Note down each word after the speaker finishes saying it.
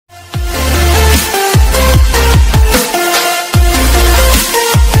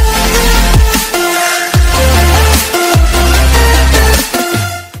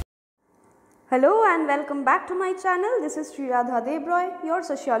welcome back to my channel. This is Sri Radha Debroy, your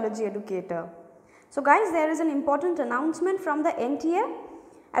sociology educator. So guys, there is an important announcement from the NTA.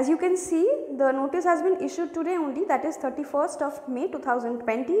 As you can see, the notice has been issued today only, that is 31st of May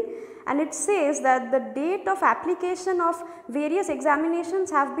 2020, and it says that the date of application of various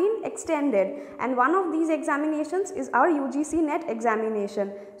examinations have been extended, and one of these examinations is our UGC NET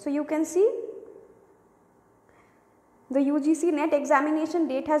examination. So you can see the UGC NET examination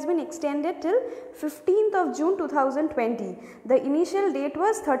date has been extended till 15th of June 2020. The initial date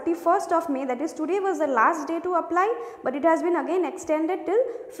was 31st of May, that is today was the last day to apply, but it has been again extended till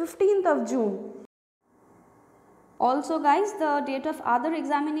 15th of June. Also guys, the date of other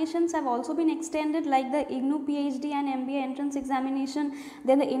examinations have also been extended, like the IGNOU PhD and MBA entrance examination,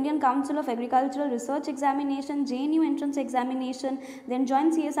 then the Indian Council of Agricultural Research examination, JNU entrance examination, then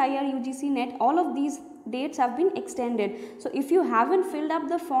Joint CSIR UGC NET. All of these dates have been extended. So if you haven't filled up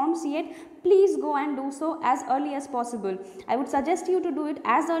the forms yet, please go and do so as early as possible. I would suggest you to do it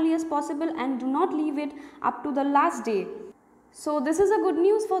as early as possible and do not leave it up to the last day. So this is a good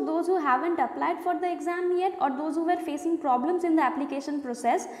news for those who haven't applied for the exam yet, or those who were facing problems in the application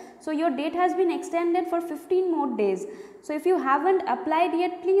process. So your date has been extended for 15 more days. So if you haven't applied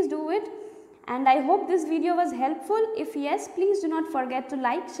yet, please do it. And I hope this video was helpful. If yes, please do not forget to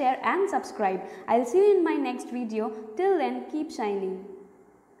like, share and subscribe. I'll see you in my next video. Till then, keep shining.